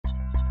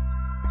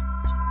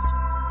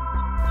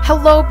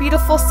Hello,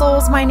 beautiful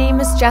souls. My name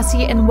is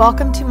Jessie, and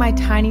welcome to my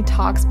Tiny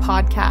Talks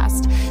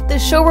podcast, the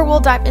show where we'll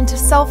dive into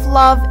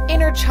self-love,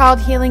 inner child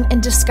healing,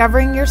 and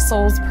discovering your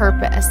soul's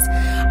purpose.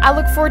 I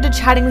look forward to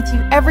chatting with you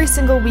every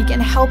single week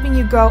and helping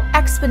you grow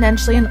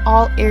exponentially in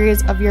all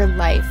areas of your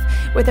life.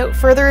 Without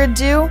further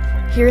ado,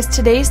 here's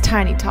today's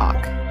Tiny Talk.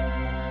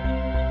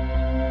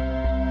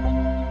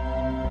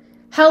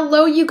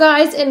 Hello, you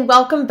guys, and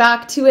welcome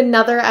back to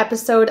another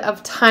episode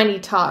of Tiny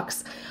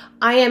Talks.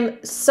 I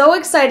am so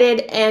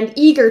excited and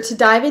eager to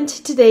dive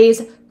into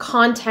today's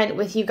content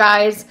with you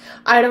guys.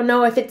 I don't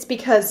know if it's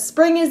because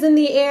spring is in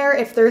the air,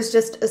 if there's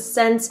just a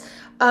sense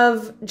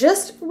of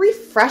just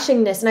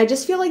refreshingness, and I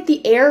just feel like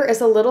the air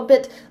is a little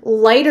bit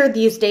lighter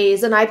these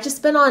days, and I've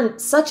just been on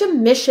such a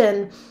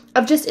mission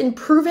of just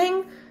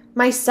improving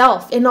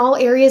myself in all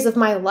areas of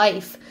my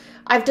life.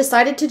 I've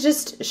decided to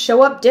just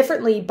show up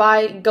differently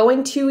by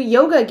going to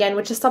yoga again,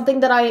 which is something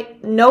that I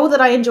know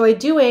that I enjoy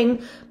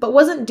doing, but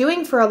wasn't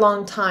doing for a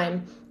long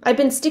time. I've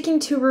been sticking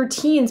to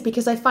routines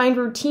because I find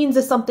routines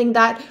is something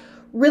that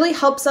really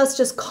helps us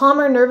just calm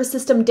our nervous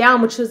system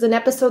down, which was an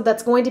episode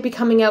that's going to be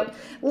coming out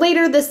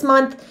later this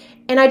month.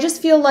 And I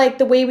just feel like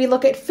the way we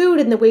look at food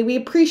and the way we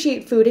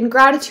appreciate food and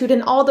gratitude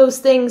and all those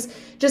things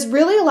just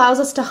really allows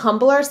us to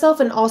humble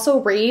ourselves and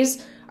also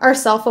raise our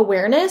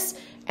self-awareness.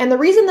 And the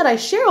reason that I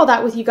share all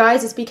that with you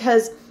guys is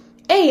because,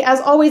 as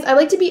always, I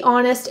like to be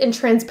honest and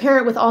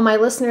transparent with all my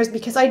listeners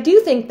because I do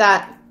think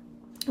that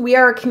we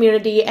are a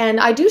community and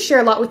I do share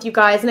a lot with you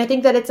guys. And I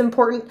think that it's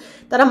important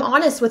that I'm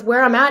honest with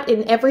where I'm at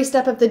in every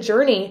step of the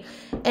journey.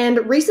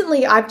 And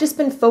recently, I've just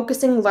been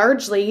focusing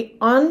largely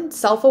on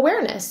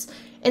self-awareness.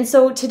 And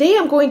so today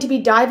I'm going to be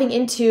diving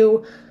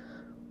into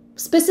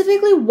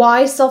specifically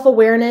why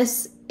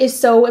self-awareness is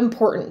so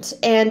important.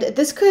 And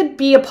this could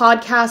be a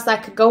podcast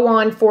that could go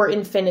on for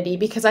infinity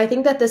because I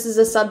think that this is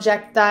a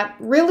subject that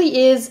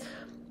really is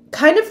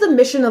kind of the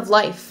mission of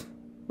life,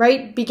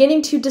 right?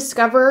 Beginning to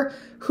discover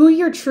who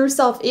your true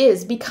self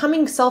is,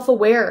 becoming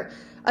self-aware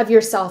of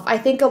yourself. I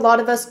think a lot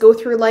of us go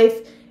through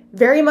life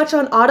very much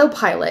on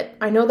autopilot.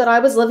 I know that I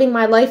was living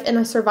my life in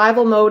a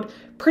survival mode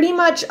pretty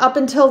much up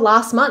until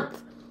last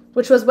month,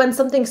 which was when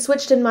something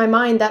switched in my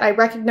mind that I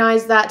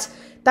recognized that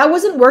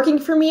wasn't working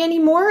for me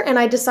anymore, and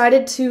I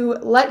decided to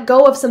let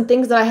go of some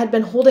things that I had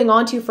been holding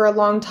on to for a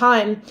long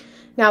time.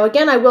 Now,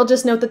 again, I will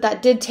just note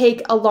that did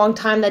take a long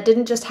time. That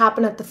didn't just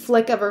happen at the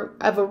flick of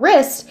a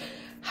wrist.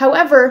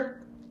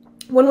 However,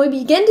 when we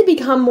begin to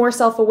become more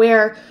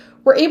self-aware,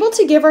 we're able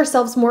to give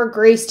ourselves more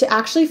grace to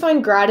actually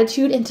find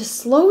gratitude and to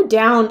slow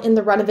down in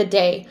the run of a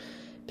day.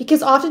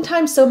 Because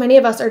oftentimes, so many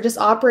of us are just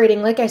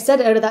operating, like I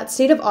said, out of that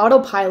state of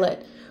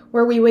autopilot,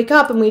 where we wake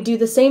up and we do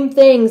the same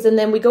things and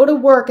then we go to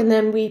work and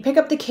then we pick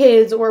up the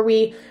kids or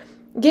we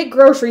get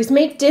groceries,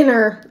 make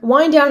dinner,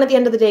 wind down at the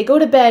end of the day, go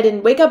to bed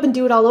and wake up and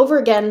do it all over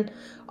again,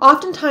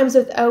 oftentimes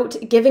without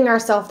giving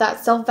ourselves that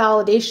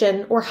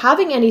self-validation or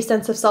having any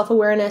sense of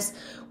self-awareness,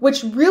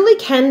 which really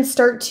can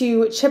start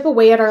to chip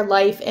away at our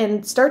life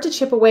and start to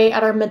chip away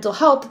at our mental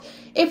health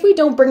if we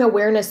don't bring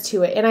awareness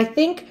to it. And I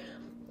think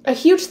a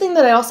huge thing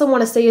that I also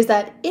want to say is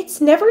that it's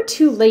never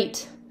too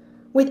late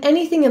with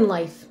anything in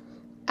life.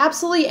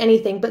 Absolutely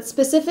anything, but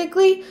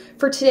specifically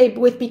for today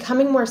with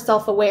becoming more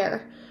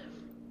self-aware.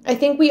 I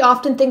think we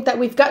often think that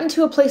we've gotten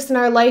to a place in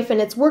our life and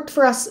it's worked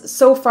for us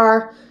so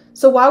far,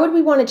 so why would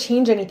we want to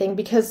change anything?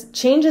 Because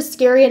change is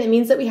scary and it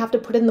means that we have to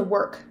put in the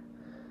work.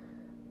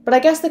 But I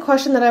guess the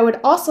question that I would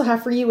also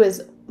have for you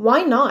is,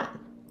 why not?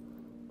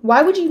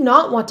 Why would you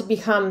not want to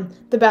become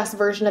the best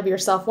version of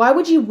yourself? Why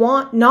would you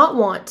not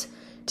want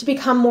to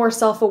become more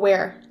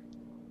self-aware?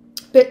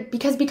 But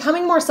because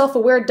becoming more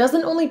self-aware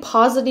doesn't only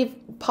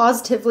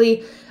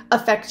positively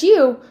affect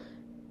you,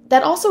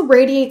 that also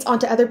radiates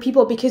onto other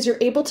people because you're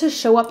able to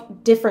show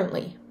up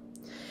differently.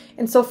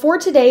 And so for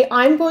today,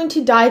 I'm going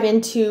to dive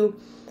into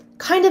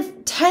kind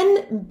of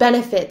 10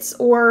 benefits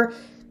or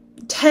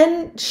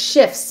 10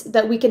 shifts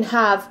that we can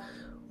have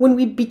when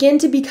we begin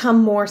to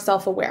become more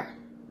self-aware.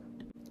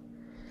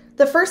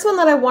 The first one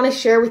that I want to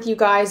share with you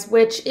guys,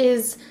 which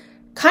is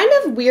kind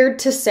of weird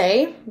to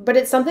say, but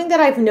it's something that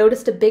I've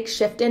noticed a big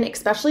shift in,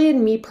 especially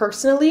in me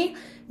personally,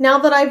 now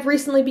that I've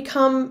recently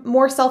become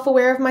more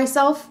self-aware of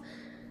myself,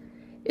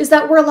 is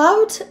that we're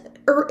allowed,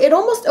 or it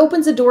almost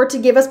opens a door to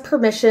give us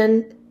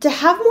permission to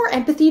have more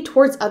empathy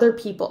towards other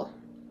people.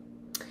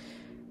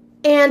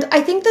 And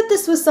I think that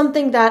this was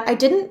something that I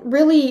didn't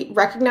really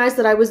recognize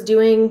that I was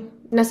doing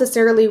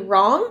necessarily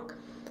wrong,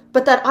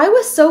 but that I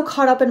was so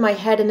caught up in my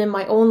head and in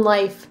my own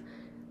life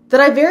that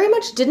I very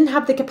much didn't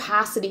have the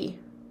capacity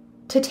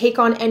to take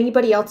on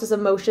anybody else's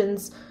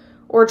emotions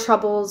or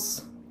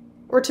troubles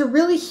or to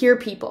really hear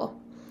people.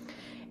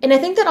 And I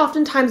think that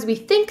oftentimes we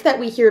think that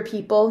we hear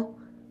people,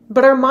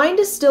 but our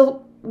mind is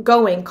still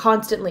going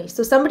constantly.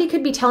 So somebody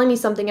could be telling me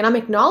something and I'm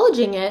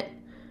acknowledging it,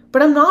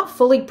 but I'm not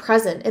fully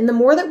present. And the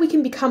more that we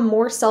can become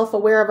more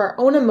self-aware of our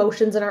own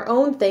emotions and our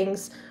own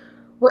things,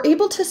 we're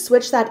able to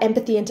switch that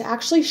empathy and to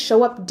actually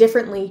show up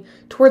differently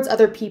towards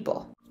other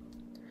people.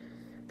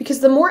 Because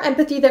the more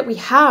empathy that we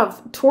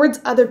have towards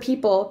other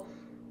people,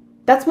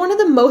 That's one of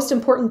the most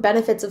important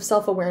benefits of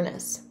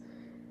self-awareness.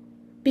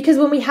 Because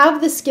when we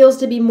have the skills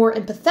to be more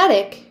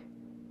empathetic,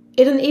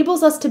 it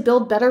enables us to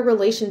build better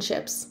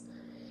relationships.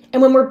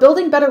 And when we're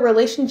building better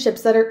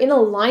relationships that are in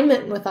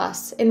alignment with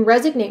us and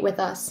resonate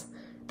with us,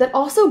 that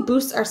also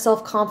boosts our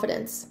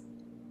self-confidence.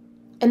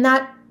 And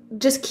that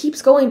just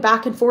keeps going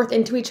back and forth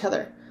into each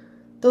other.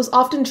 Those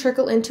often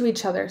trickle into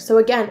each other. So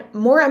again,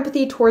 more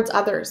empathy towards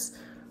others.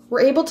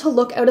 We're able to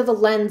look out of a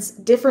lens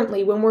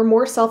differently when we're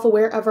more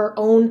self-aware of our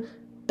own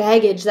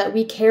baggage that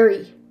we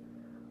carry.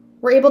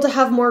 We're able to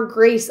have more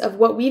grace of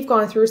what we've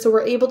gone through, so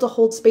we're able to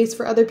hold space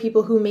for other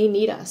people who may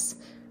need us.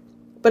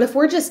 But if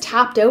we're just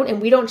tapped out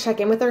and we don't check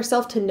in with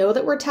ourselves to know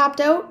that we're tapped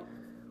out,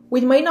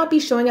 we might not be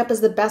showing up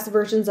as the best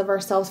versions of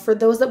ourselves for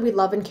those that we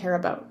love and care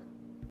about.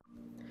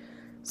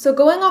 So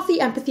going off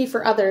the empathy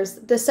for others,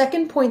 the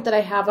second point that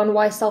I have on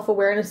why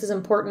self-awareness is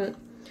important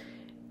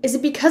is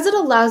because it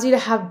allows you to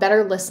have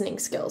better listening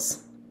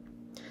skills.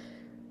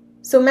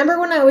 So remember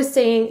when I was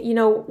saying,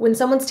 when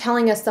someone's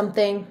telling us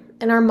something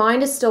and our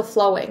mind is still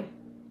flowing,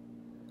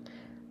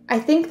 I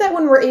think that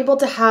when we're able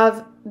to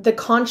have the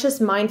conscious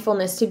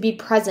mindfulness to be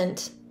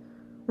present,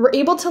 we're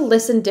able to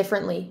listen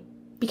differently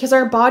because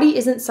our body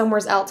isn't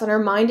somewhere else and our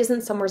mind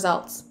isn't somewhere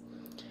else.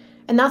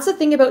 And that's the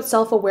thing about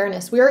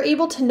self-awareness. We are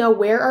able to know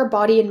where our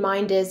body and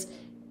mind is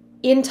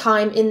in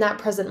time in that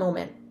present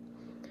moment.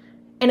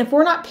 And if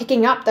we're not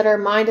picking up that our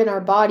mind and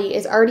our body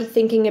is already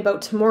thinking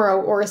about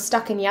tomorrow or is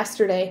stuck in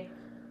yesterday,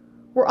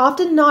 we're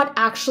often not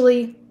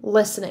actually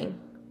listening.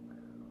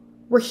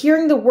 We're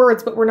hearing the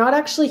words, but we're not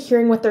actually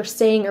hearing what they're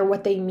saying or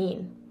what they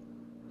mean.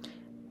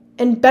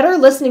 And better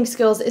listening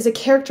skills is a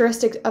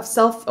characteristic of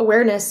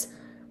self-awareness,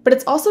 but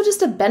it's also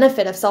just a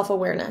benefit of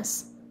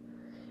self-awareness.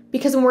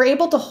 Because when we're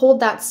able to hold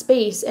that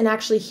space and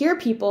actually hear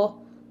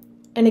people,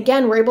 and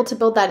again, we're able to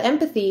build that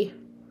empathy,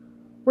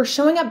 we're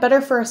showing up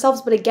better for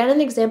ourselves, but again, an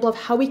example of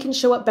how we can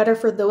show up better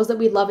for those that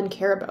we love and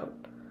care about.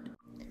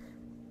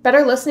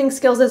 Better listening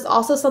skills is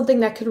also something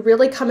that could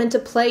really come into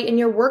play in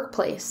your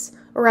workplace,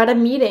 or at a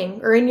meeting,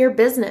 or in your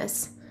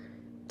business,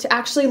 to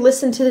actually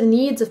listen to the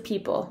needs of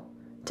people,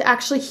 to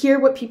actually hear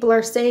what people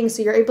are saying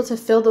so you're able to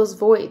fill those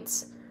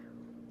voids.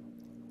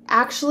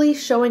 Actually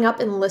showing up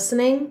and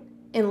listening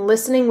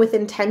with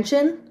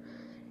intention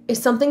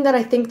is something that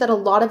I think that a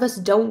lot of us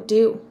don't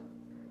do.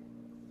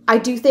 I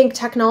do think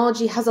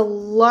technology has a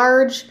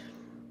large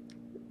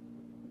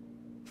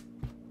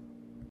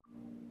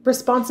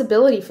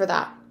responsibility for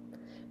that,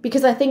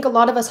 because I think a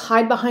lot of us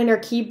hide behind our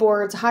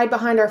keyboards, hide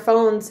behind our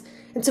phones,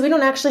 and so we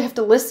don't actually have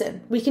to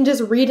listen. We can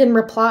just read and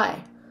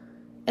reply.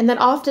 And that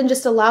often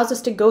just allows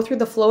us to go through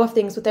the flow of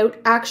things without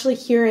actually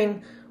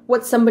hearing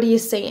what somebody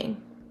is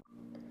saying.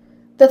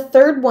 The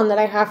third one that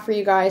I have for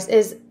you guys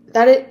is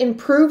that it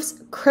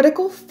improves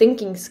critical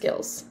thinking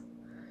skills.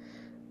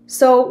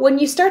 So when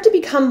you start to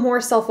become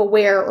more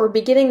self-aware or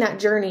beginning that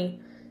journey,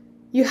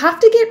 you have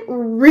to get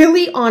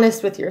really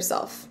honest with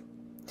yourself.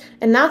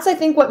 And that's, I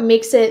think, what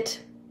makes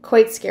it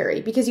quite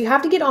scary, because you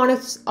have to get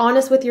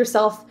honest with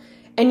yourself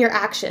and your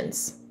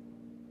actions.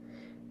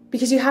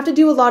 Because you have to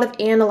do a lot of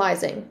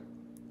analyzing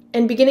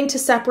and beginning to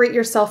separate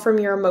yourself from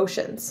your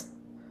emotions.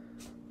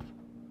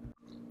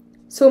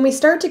 So when we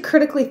start to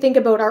critically think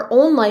about our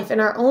own life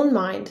and our own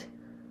mind,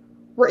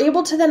 we're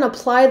able to then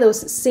apply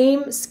those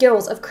same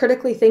skills of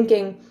critically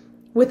thinking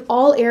with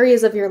all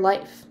areas of your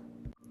life.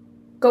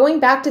 Going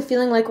back to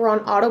feeling like we're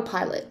on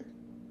autopilot.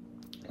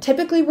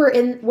 Typically,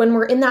 when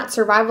we're in that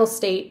survival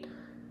state,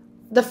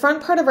 the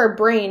front part of our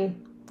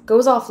brain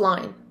goes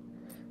offline.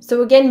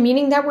 So again,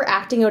 meaning that we're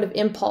acting out of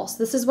impulse.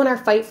 This is when our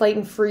fight, flight,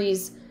 and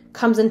freeze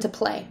comes into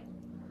play.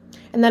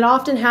 And that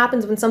often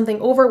happens when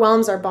something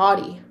overwhelms our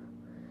body.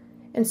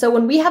 And so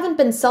when we haven't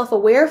been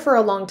self-aware for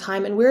a long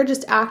time and we're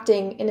just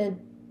acting in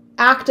an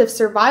active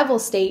survival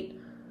state,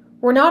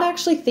 we're not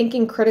actually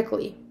thinking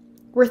critically.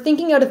 We're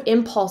thinking out of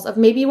impulse of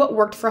maybe what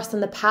worked for us in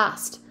the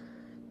past.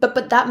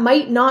 But that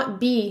might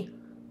not be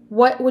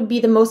what would be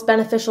the most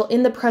beneficial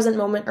in the present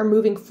moment or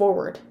moving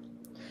forward.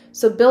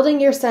 So building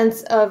your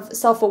sense of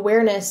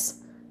self-awareness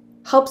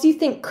helps you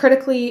think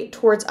critically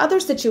towards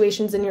other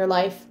situations in your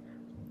life,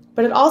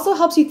 but it also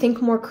helps you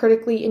think more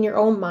critically in your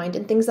own mind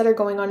and things that are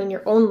going on in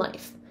your own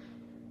life.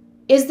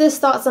 Is this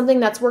thought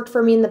something that's worked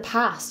for me in the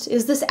past?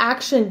 Is this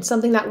action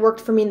something that worked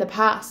for me in the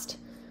past?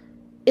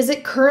 Is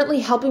it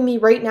currently helping me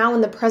right now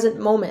in the present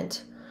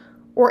moment?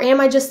 Or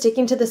am I just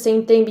sticking to the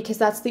same thing because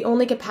that's the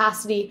only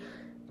capacity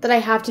that I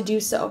have to do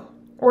so?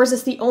 Or is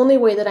this the only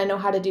way that I know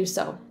how to do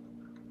so?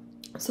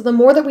 So the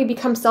more that we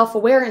become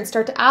self-aware and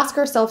start to ask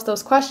ourselves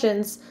those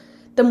questions,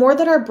 the more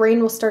that our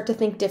brain will start to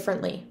think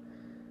differently.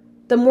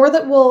 The more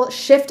that we'll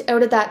shift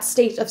out of that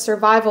state of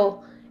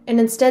survival and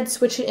instead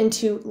switch it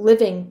into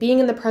living, being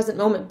in the present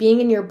moment, being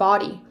in your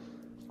body,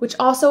 which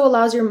also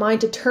allows your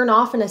mind to turn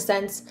off in a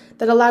sense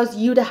that allows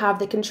you to have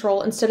the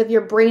control instead of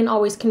your brain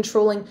always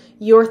controlling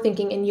your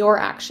thinking and your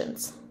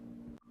actions.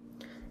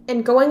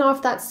 And going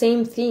off that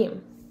same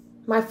theme,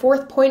 my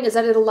fourth point is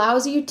that it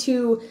allows you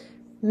to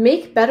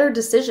make better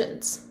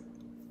decisions.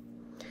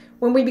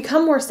 When we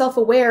become more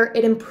self-aware,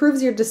 it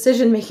improves your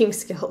decision-making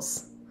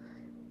skills.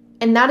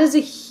 And that is a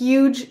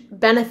huge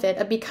benefit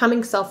of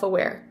becoming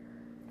self-aware.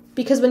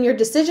 Because when your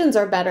decisions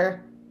are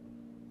better,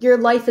 your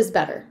life is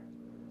better.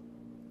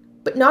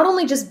 But not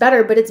only just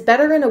better, but it's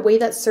better in a way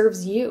that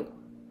serves you.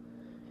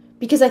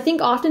 Because I think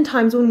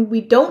oftentimes when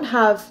we don't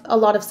have a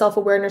lot of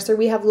self-awareness or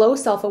we have low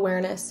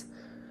self-awareness,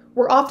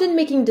 we're often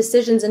making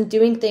decisions and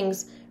doing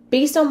things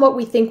based on what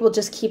we think will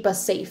just keep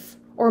us safe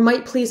or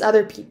might please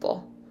other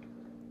people.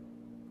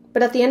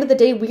 But at the end of the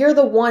day, we are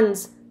the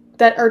ones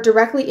that are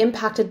directly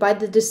impacted by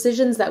the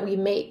decisions that we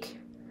make.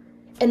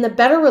 And the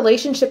better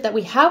relationship that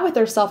we have with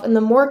ourselves and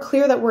the more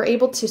clear that we're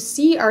able to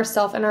see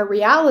ourselves and our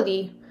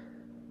reality,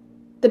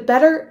 the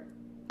better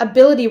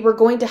ability we're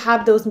going to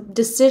have those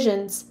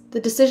decisions,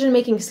 the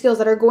decision-making skills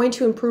that are going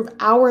to improve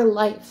our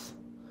life.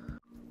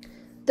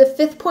 The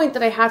fifth point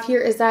that I have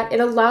here is that it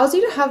allows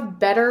you to have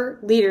better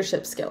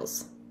leadership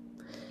skills.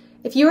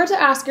 If you were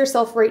to ask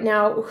yourself right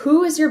now,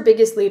 who is your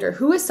biggest leader?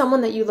 Who is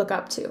someone that you look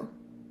up to?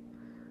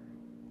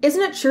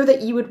 Isn't it true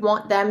that you would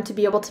want them to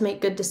be able to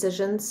make good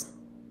decisions?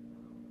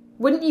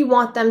 Wouldn't you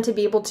want them to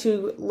be able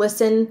to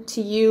listen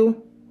to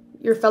you,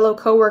 your fellow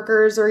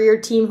coworkers, or your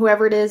team,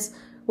 whoever it is,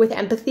 with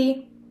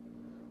empathy?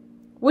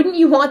 Wouldn't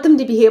you want them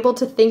to be able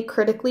to think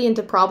critically and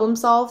to problem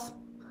solve?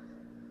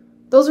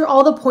 Those are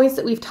all the points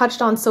that we've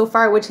touched on so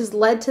far, which has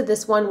led to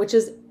this one, which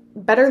is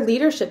better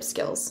leadership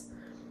skills.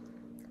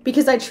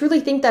 Because I truly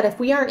think that if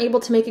we aren't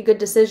able to make a good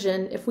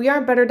decision, if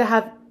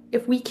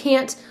we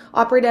can't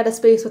operate at a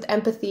space with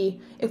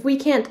empathy, if we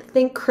can't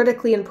think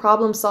critically and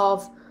problem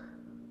solve,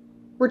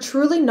 we're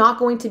truly not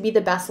going to be the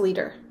best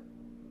leader.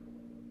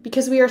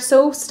 Because we are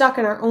so stuck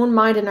in our own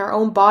mind and our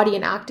own body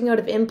and acting out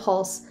of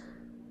impulse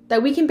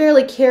that we can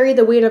barely carry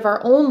the weight of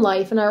our own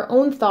life and our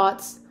own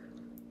thoughts,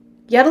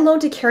 yet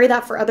alone to carry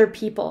that for other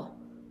people.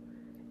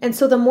 And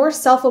so the more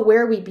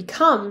self-aware we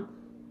become,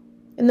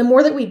 and the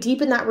more that we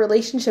deepen that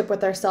relationship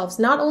with ourselves,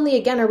 not only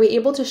again are we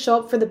able to show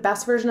up for the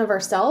best version of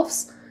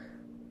ourselves,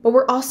 but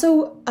we're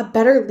also a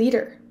better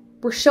leader.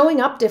 We're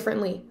showing up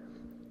differently.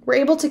 We're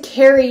able to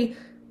carry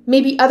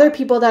maybe other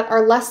people that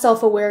are less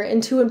self-aware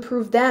and to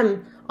improve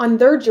them on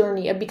their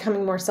journey of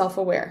becoming more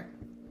self-aware.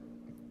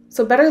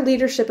 So better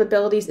leadership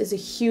abilities is a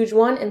huge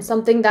one and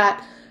something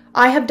that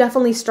I have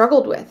definitely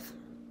struggled with.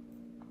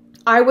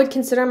 I would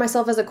consider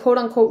myself as a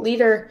quote-unquote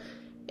leader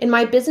in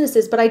my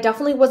businesses, but I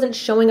definitely wasn't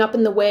showing up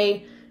in the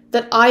way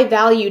that I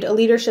valued a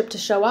leadership to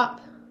show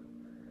up.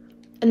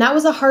 And that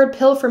was a hard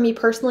pill for me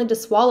personally to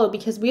swallow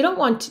because we don't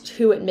want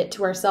to admit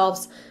to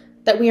ourselves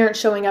that we aren't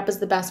showing up as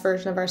the best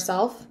version of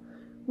ourselves.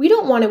 We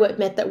don't want to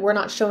admit that we're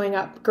not showing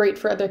up great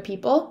for other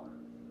people.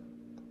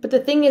 But the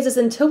thing is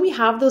until we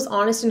have those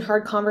honest and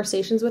hard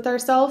conversations with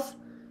ourselves,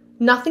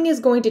 nothing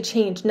is going to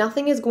change.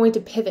 Nothing is going to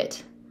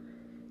pivot.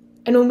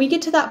 And when we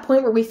get to that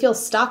point where we feel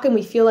stuck and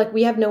we feel like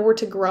we have nowhere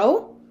to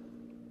grow,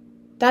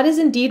 that is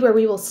indeed where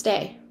we will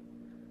stay.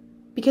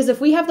 Because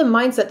if we have the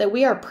mindset that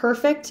we are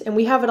perfect and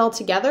we have it all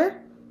together,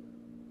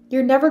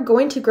 you're never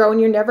going to grow and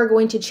you're never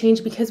going to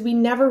change because we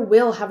never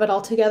will have it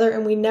all together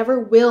and we never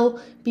will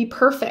be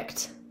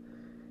perfect.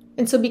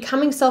 And so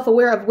becoming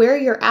self-aware of where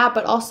you're at,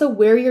 but also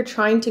where you're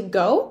trying to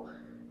go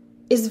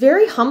is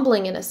very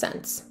humbling in a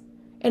sense.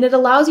 And it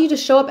allows you to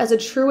show up as a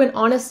true and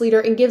honest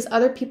leader and gives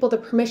other people the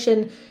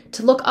permission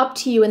to look up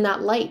to you in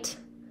that light.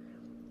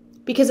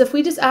 Because if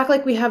we just act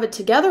like we have it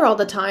together all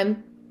the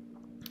time,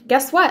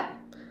 guess what?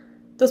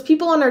 Those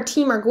people on our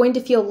team are going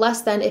to feel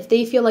less than if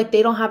they feel like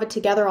they don't have it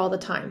together all the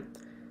time.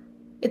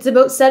 It's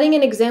about setting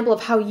an example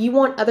of how you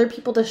want other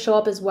people to show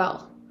up as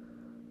well.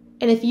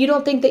 And if you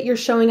don't think that you're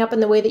showing up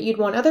in the way that you'd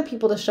want other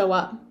people to show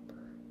up,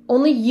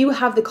 only you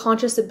have the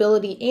conscious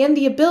ability and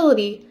the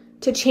ability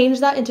to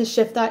change that and to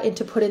shift that and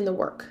to put in the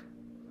work.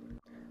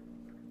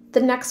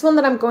 The next one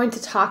that I'm going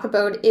to talk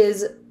about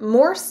is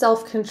more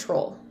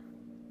self-control.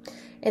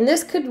 And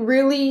this could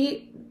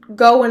really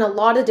go in a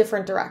lot of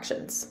different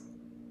directions.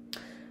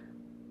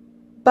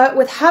 But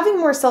with having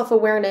more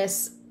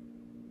self-awareness,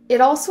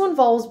 it also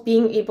involves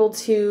being able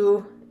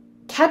to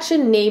catch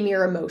and name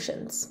your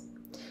emotions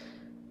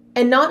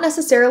and not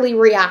necessarily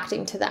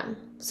reacting to them.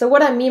 So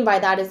what I mean by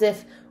that is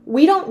if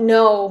we don't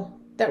know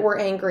that we're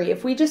angry,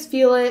 if we just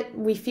feel it,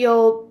 we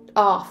feel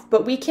off,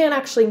 but we can't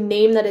actually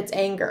name that it's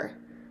anger,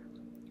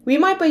 we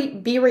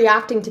might be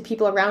reacting to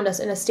people around us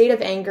in a state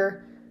of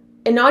anger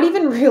and not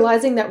even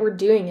realizing that we're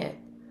doing it.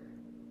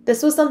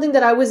 This was something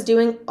that I was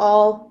doing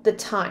all the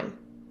time.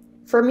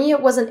 For me,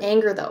 it wasn't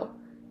anger though.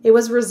 It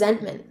was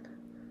resentment.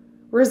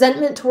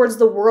 Resentment towards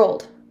the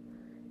world.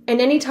 And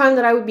any time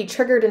that I would be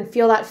triggered and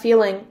feel that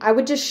feeling, I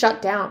would just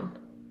shut down.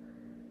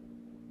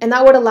 And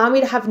that would allow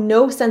me to have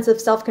no sense of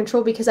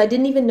self-control because I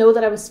didn't even know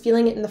that I was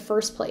feeling it in the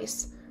first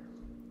place.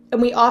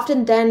 And we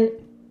often then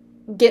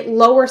get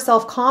lower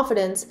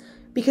self-confidence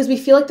because we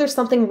feel like there's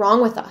something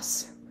wrong with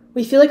us.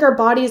 We feel like our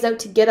body is out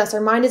to get us,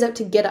 our mind is out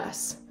to get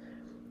us.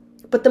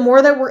 But the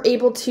more that we're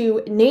able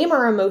to name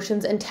our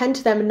emotions and tend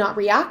to them and not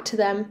react to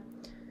them,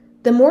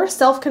 the more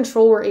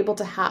self-control we're able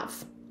to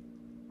have.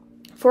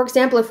 For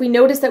example, if we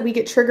notice that we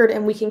get triggered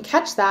and we can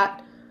catch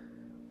that,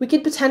 we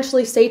could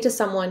potentially say to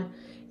someone,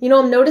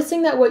 I'm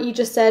noticing that what you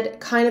just said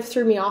kind of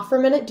threw me off for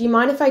a minute. Do you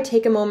mind if I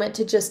take a moment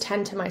to just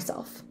tend to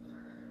myself?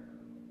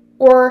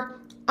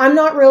 Or, I'm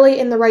not really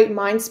in the right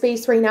mind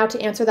space right now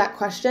to answer that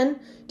question.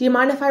 Do you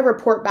mind if I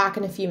report back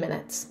in a few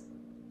minutes?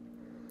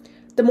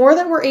 The more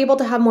that we're able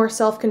to have more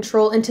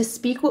self-control and to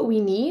speak what we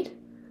need,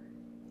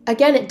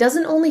 again, it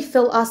doesn't only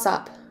fill us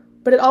up,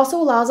 but it also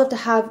allows us to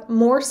have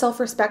more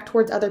self-respect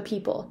towards other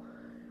people.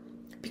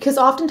 Because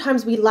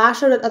oftentimes we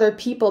lash out at other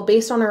people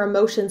based on our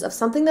emotions of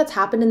something that's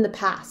happened in the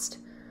past.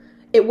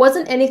 It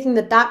wasn't anything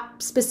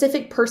that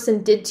specific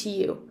person did to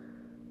you,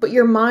 but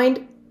your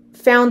mind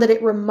found that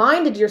it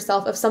reminded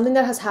yourself of something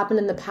that has happened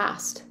in the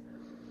past.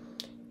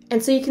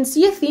 And so you can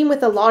see a theme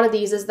with a lot of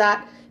these is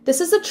that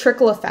this is a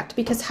trickle effect,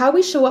 because how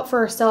we show up for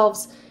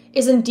ourselves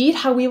is indeed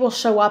how we will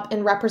show up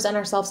and represent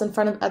ourselves in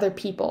front of other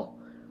people.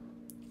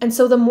 And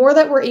so the more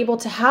that we're able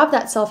to have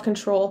that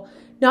self-control,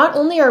 not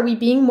only are we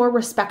being more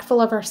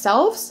respectful of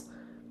ourselves,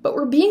 but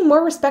we're being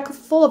more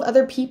respectful of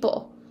other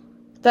people.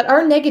 That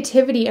our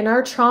negativity and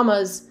our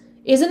traumas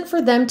isn't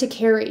for them to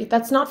carry.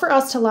 That's not for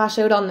us to lash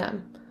out on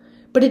them.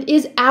 But it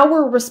is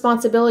our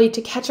responsibility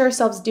to catch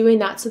ourselves doing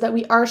that so that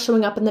we are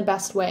showing up in the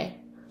best way.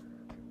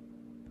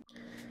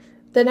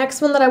 The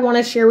next one that I want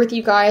to share with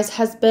you guys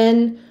has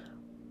been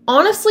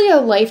honestly a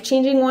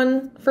life-changing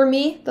one for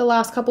me the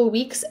last couple of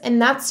weeks,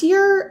 and that's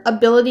your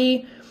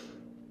ability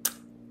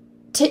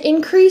to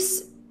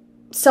increase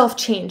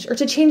self-change or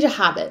to change a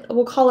habit.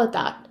 We'll call it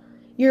that.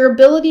 Your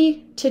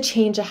ability to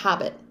change a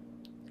habit.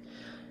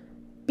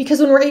 Because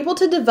when we're able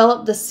to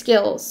develop the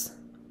skills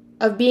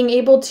of being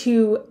able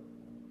to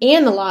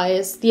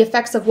analyze the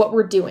effects of what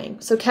we're doing,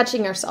 so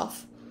catching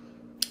ourselves,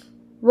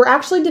 we're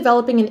actually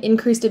developing an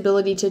increased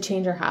ability to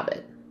change our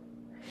habit.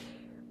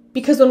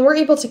 Because when we're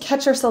able to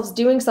catch ourselves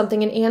doing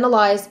something and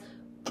analyze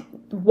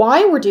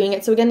why we're doing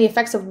it, so again, the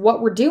effects of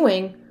what we're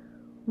doing,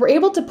 we're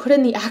able to put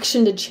in the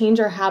action to change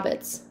our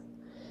habits.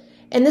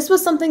 And this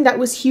was something that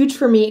was huge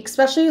for me,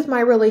 especially with my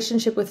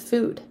relationship with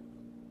food.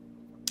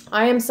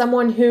 I am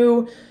someone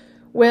who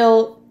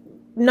will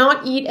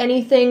not eat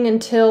anything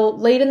until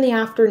late in the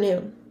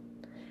afternoon.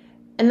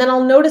 And then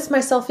I'll notice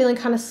myself feeling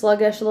kind of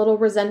sluggish, a little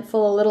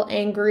resentful, a little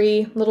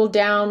angry, a little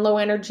down, low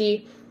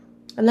energy.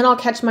 And then I'll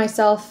catch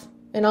myself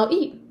and I'll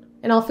eat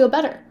and I'll feel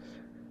better.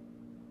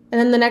 And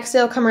then the next day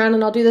I'll come around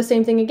and I'll do the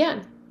same thing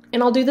again.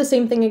 And I'll do the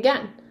same thing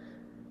again.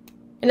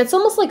 And it's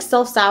almost like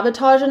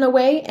self-sabotage in a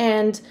way.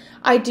 And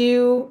I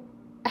do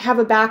have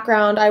a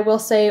background, I will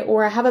say,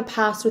 or I have a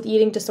past with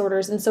eating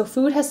disorders. And so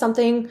food has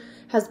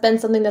been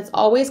something that's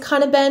always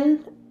kind of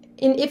been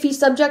an iffy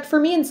subject for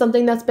me and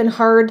something that's been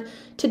hard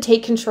to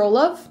take control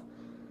of.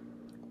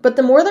 But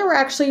the more that we're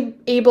actually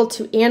able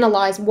to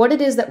analyze what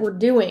it is that we're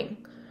doing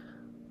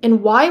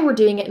and why we're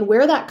doing it and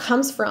where that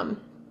comes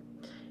from,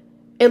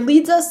 it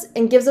leads us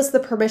and gives us the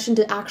permission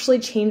to actually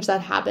change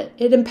that habit.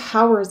 It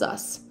empowers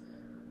us.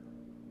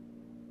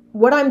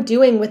 What I'm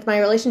doing with my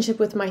relationship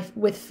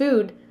with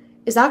food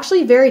is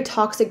actually a very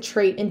toxic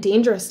trait and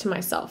dangerous to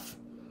myself.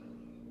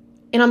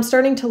 And I'm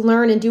starting to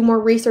learn and do more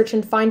research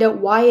and find out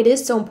why it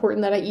is so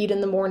important that I eat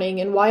in the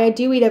morning and why I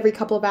do eat every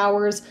couple of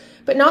hours,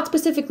 but not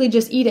specifically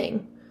just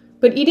eating,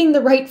 but eating the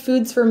right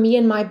foods for me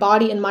and my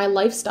body and my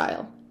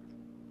lifestyle.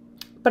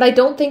 But I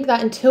don't think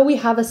that until we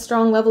have a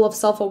strong level of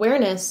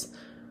self-awareness,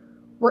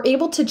 we're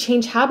able to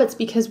change habits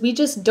because we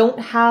just don't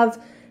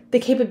have the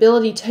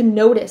capability to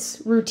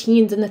notice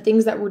routines and the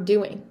things that we're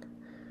doing.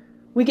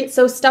 We get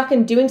so stuck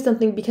in doing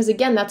something because,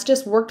 again, that's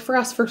just worked for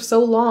us for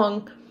so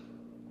long.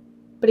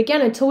 But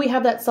again, until we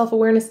have that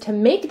self-awareness to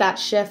make that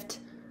shift,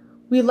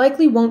 we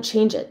likely won't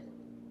change it.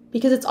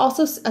 Because it's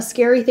also a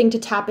scary thing to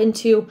tap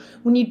into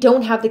when you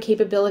don't have the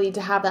capability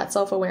to have that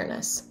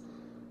self-awareness.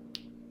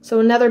 So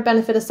another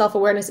benefit of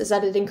self-awareness is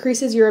that it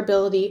increases your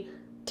ability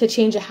to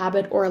change a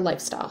habit or a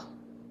lifestyle.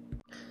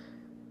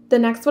 The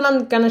next one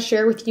I'm going to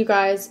share with you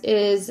guys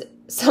is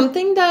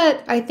something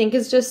that I think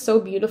is just so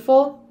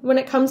beautiful when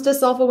it comes to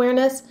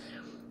self-awareness.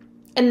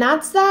 And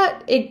that's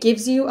that it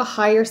gives you a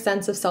higher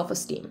sense of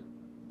self-esteem.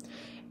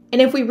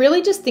 And if we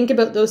really just think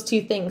about those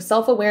two things,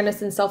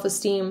 self-awareness and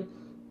self-esteem,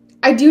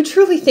 I do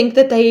truly think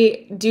that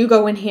they do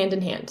go in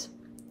hand.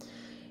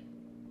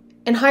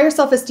 And higher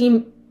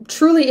self-esteem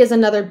truly is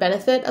another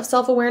benefit of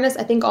self-awareness.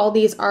 I think all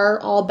these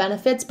are all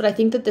benefits, but I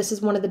think that this is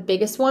one of the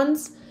biggest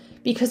ones.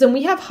 Because when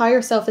we have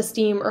higher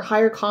self-esteem or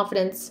higher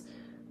confidence,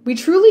 we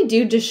truly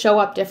do just show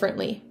up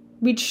differently.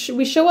 We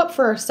show up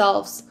for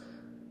ourselves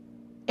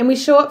and we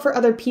show up for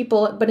other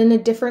people, but in a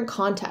different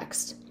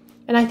context.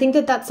 And I think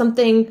that that's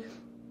something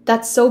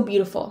that's so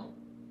beautiful.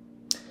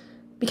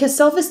 Because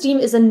self-esteem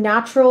is a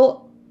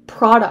natural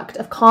product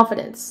of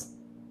confidence,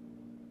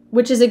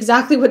 which is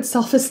exactly what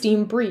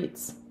self-esteem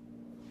breeds.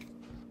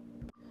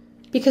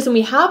 Because when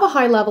we have a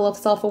high level of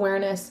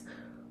self-awareness,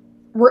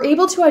 we're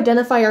able to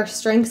identify our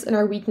strengths and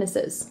our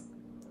weaknesses.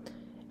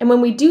 And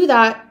when we do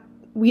that,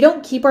 we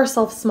don't keep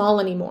ourselves small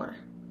anymore.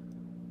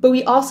 But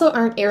we also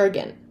aren't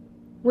arrogant.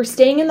 We're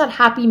staying in that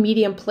happy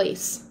medium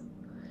place.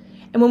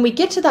 And when we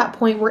get to that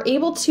point, we're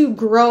able to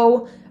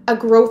grow a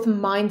growth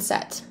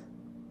mindset.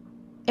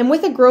 And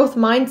with a growth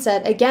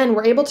mindset, again,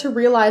 we're able to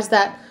realize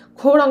that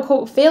quote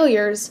unquote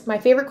failures, my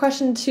favorite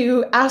question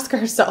to ask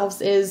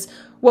ourselves is,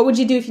 what would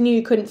you do if you knew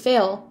you couldn't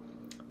fail?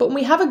 But when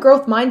we have a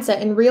growth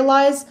mindset and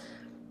realize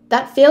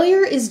that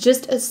failure is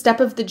just a step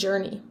of the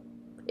journey,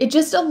 it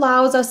just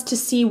allows us to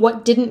see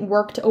what didn't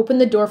work to open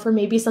the door for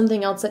maybe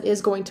something else that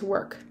is going to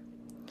work.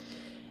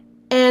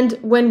 And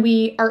when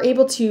we are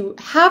able to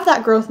have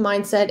that growth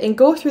mindset and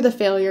go through the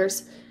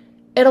failures,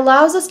 it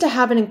allows us to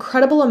have an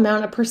incredible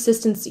amount of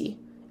persistency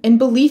and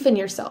belief in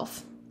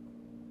yourself,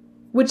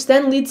 which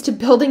then leads to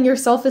building your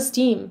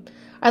self-esteem.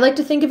 I like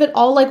to think of it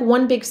all like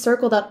one big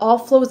circle that all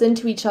flows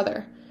into each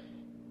other.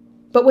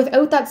 But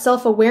without that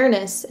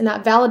self-awareness and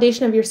that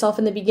validation of yourself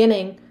in the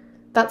beginning,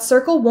 that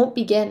circle won't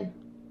begin.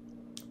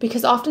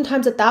 Because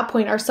oftentimes at that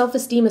point, our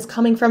self-esteem is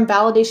coming from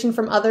validation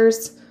from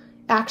others,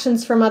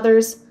 actions from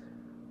others.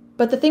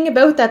 But the thing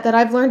about that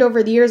I've learned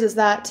over the years is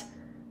that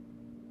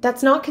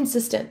that's not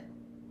consistent.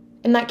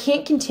 And that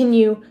can't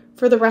continue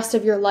for the rest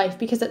of your life,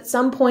 because at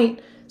some point,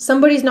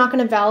 somebody's not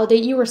going to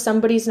validate you or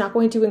somebody's not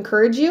going to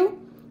encourage you,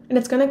 and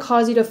it's going to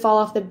cause you to fall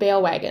off the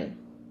bandwagon.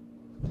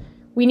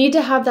 We need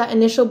to have that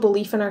initial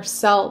belief in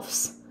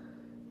ourselves.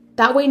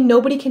 That way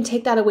nobody can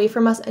take that away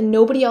from us and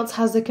nobody else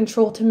has the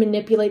control to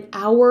manipulate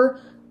our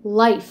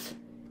life.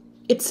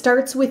 It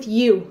starts with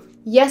you.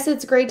 Yes,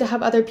 it's great to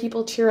have other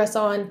people cheer us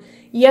on.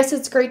 Yes,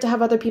 it's great to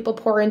have other people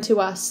pour into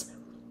us.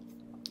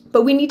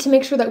 But we need to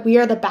make sure that we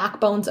are the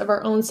backbones of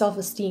our own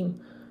self-esteem.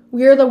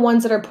 We are the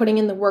ones that are putting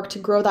in the work to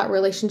grow that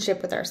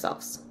relationship with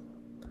ourselves.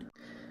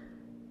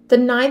 The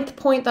 9th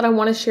point that I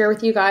want to share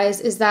with you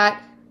guys is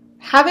that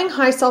having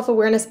high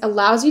self-awareness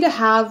allows you to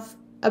have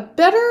a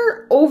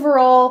better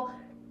overall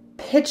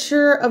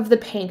picture of the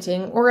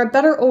painting or a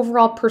better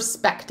overall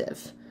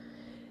perspective.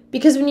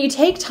 Because when you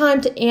take time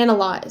to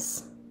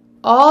analyze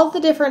all the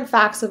different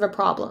facts of a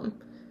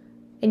problem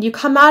and you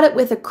come at it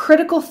with a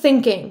critical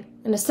thinking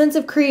and a sense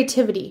of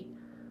creativity,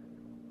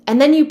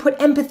 and then you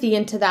put empathy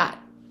into that,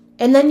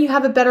 and then you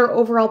have a better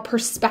overall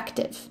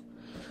perspective.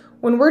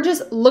 When we're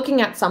just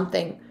looking at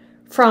something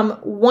from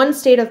one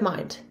state of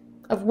mind,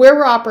 of where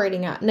we're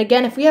operating at, and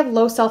again, if we have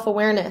low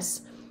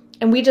self-awareness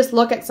and we just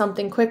look at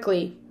something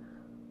quickly,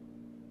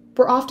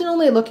 we're often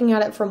only looking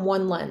at it from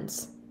one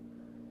lens.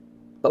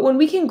 But when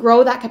we can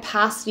grow that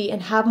capacity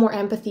and have more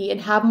empathy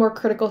and have more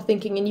critical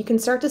thinking, and you can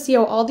start to see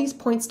how all these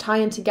points tie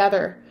in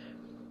together,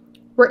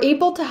 we're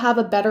able to have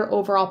a better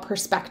overall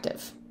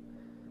perspective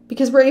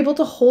because we're able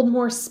to hold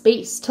more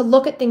space to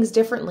look at things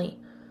differently.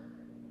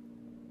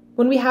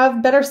 When we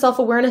have better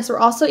self-awareness, we're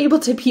also able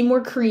to be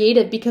more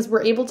creative because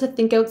we're able to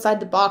think outside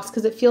the box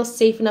because it feels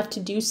safe enough to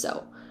do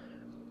so.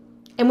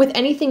 And with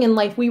anything in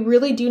life, we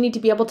really do need to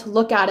be able to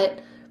look at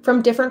it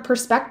from different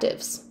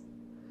perspectives.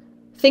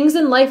 Things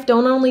in life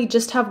don't only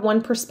just have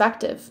one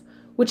perspective,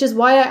 which is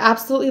why I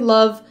absolutely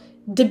love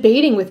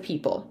debating with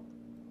people,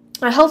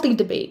 a healthy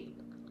debate,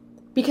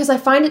 because I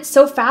find it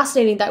so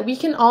fascinating that we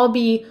can all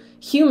be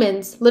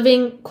humans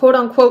living, quote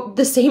unquote,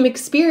 the same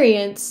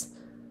experience,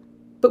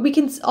 but we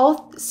can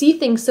all see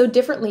things so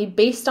differently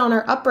based on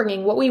our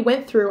upbringing, what we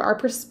went through, our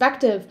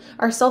perspective,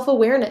 our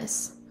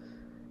self-awareness.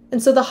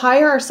 And so the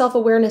higher our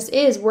self-awareness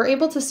is, we're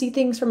able to see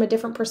things from a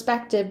different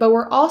perspective, but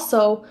we're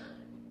also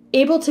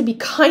able to be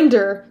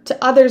kinder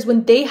to others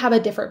when they have a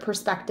different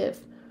perspective.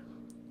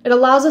 It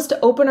allows us to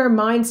open our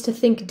minds to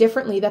think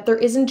differently, that there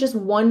isn't just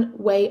one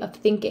way of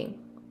thinking.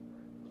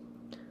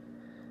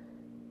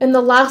 And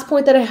the last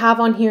point that I have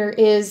on here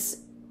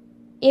is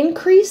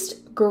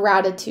increased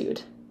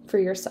gratitude for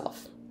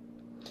yourself.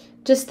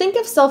 Just think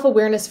of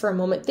self-awareness for a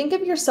moment. Think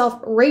of yourself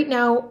right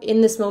now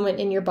in this moment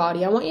in your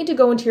body. I want you to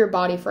go into your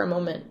body for a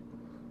moment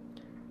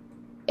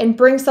and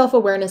bring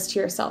self-awareness to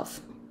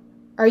yourself.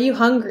 Are you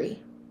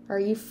hungry? Are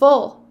you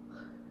full?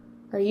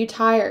 Are you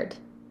tired?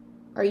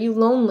 Are you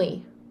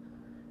lonely?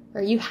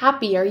 Are you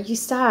happy? Are you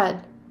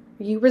sad?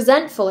 Are you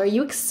resentful? Are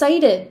you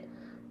excited?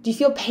 Do you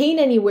feel pain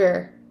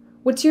anywhere?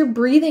 What's your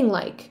breathing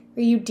like?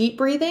 Are you deep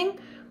breathing?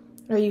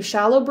 Are you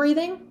shallow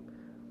breathing?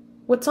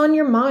 What's on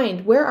your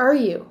mind? Where are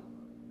you?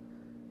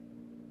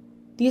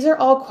 These are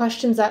all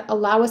questions that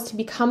allow us to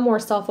become more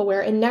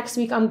self-aware. And next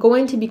week, I'm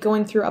going to be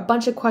going through a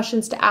bunch of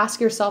questions to ask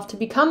yourself to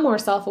become more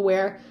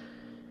self-aware.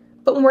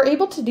 But when we're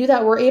able to do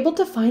that, we're able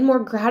to find more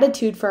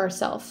gratitude for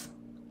ourselves.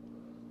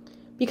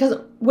 Because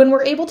when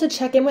we're able to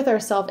check in with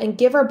ourselves and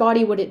give our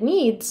body what it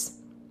needs,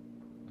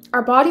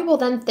 our body will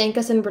then thank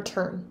us in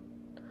return.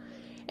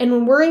 And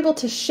when we're able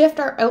to shift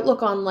our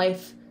outlook on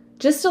life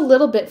just a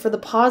little bit for the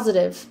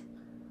positive,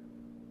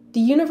 the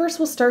universe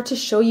will start to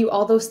show you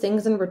all those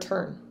things in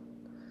return.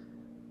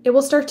 It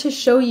will start to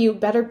show you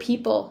better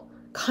people,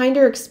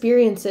 kinder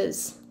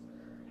experiences.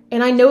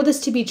 And I know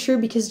this to be true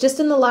because just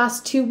in the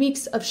last 2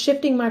 weeks of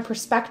shifting my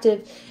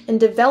perspective and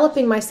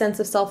developing my sense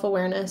of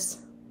self-awareness,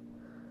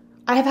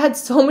 I have had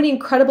so many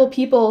incredible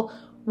people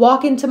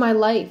walk into my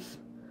life.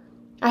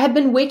 I have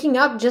been waking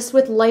up just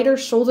with lighter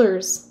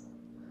shoulders.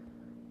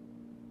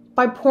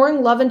 By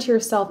pouring love into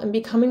yourself and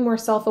becoming more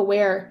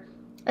self-aware,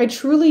 I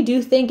truly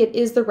do think it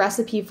is the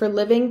recipe for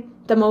living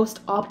the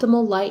most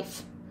optimal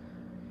life.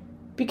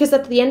 Because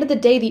at the end of the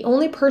day, the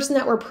only person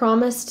that we're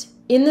promised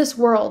in this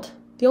world,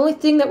 the only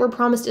thing that we're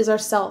promised is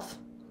ourselves.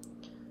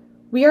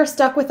 We are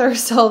stuck with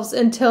ourselves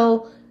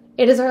until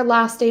it is our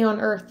last day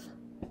on earth.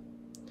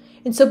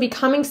 And so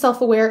becoming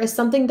self-aware is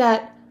something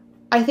that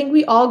I think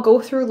we all go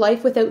through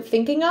life without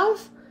thinking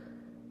of.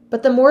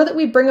 But the more that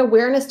we bring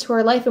awareness to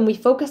our life and we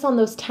focus on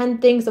those 10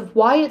 things of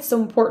why it's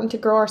so important to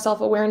grow our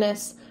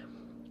self-awareness,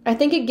 I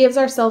think it gives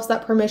ourselves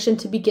that permission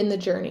to begin the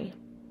journey.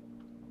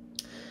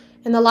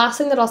 And the last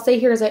thing that I'll say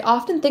here is I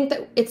often think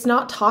that it's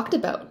not talked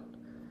about.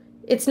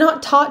 It's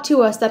not taught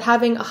to us that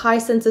having a high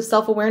sense of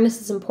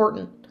self-awareness is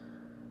important.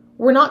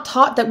 We're not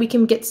taught that we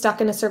can get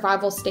stuck in a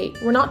survival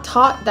state. We're not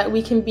taught that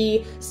we can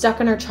be stuck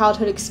in our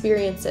childhood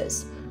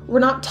experiences. We're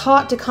not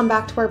taught to come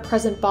back to our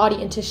present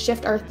body and to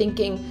shift our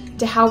thinking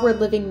to how we're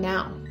living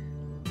now.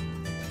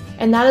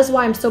 And that is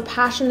why I'm so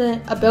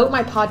passionate about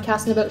my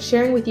podcast and about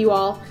sharing with you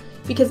all,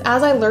 because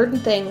as I learn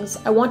things,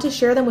 I want to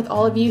share them with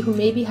all of you who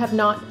maybe have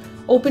not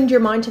opened your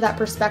mind to that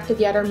perspective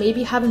yet, or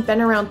maybe haven't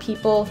been around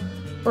people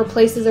or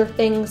places or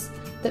things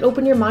that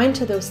open your mind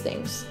to those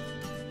things.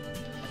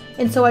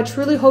 And so I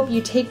truly hope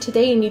you take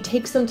today and you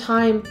take some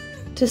time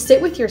to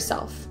sit with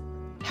yourself.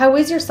 How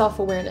is your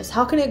self-awareness?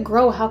 How can it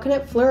grow? How can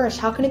it flourish?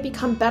 How can it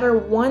become better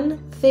one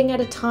thing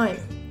at a time?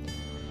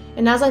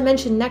 And as I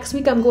mentioned, next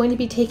week I'm going to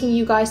be taking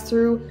you guys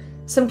through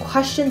some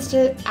questions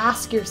to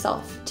ask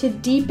yourself, to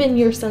deepen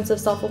your sense of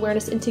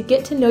self-awareness and to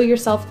get to know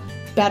yourself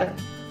better.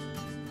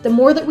 The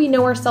more that we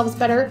know ourselves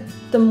better,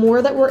 the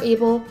more that we're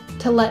able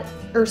to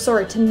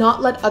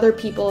not let other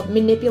people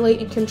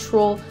manipulate and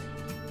control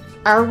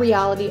our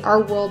reality,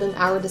 our world, and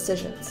our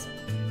decisions.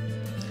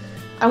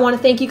 I want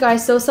to thank you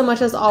guys so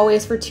much as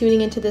always for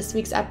tuning into this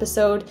week's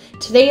episode.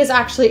 Today is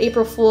actually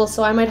April Fool's,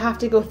 so I might have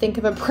to go think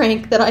of a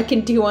prank that I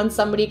can do on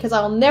somebody because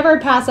I'll never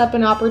pass up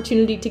an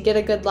opportunity to get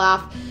a good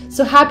laugh.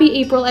 So happy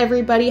April,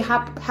 everybody.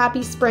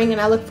 Happy spring,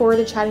 and I look forward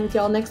to chatting with you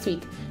all next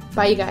week.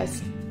 Bye, you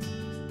guys.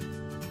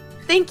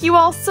 Thank you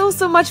all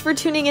so much for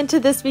tuning into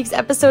this week's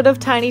episode of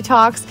Tiny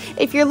Talks.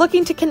 If you're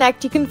looking to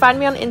connect, you can find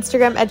me on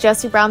Instagram at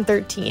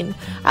JessieBrown13.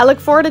 I look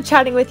forward to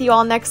chatting with you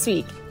all next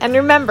week. And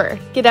remember,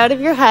 get out of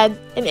your head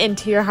and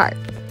into your heart.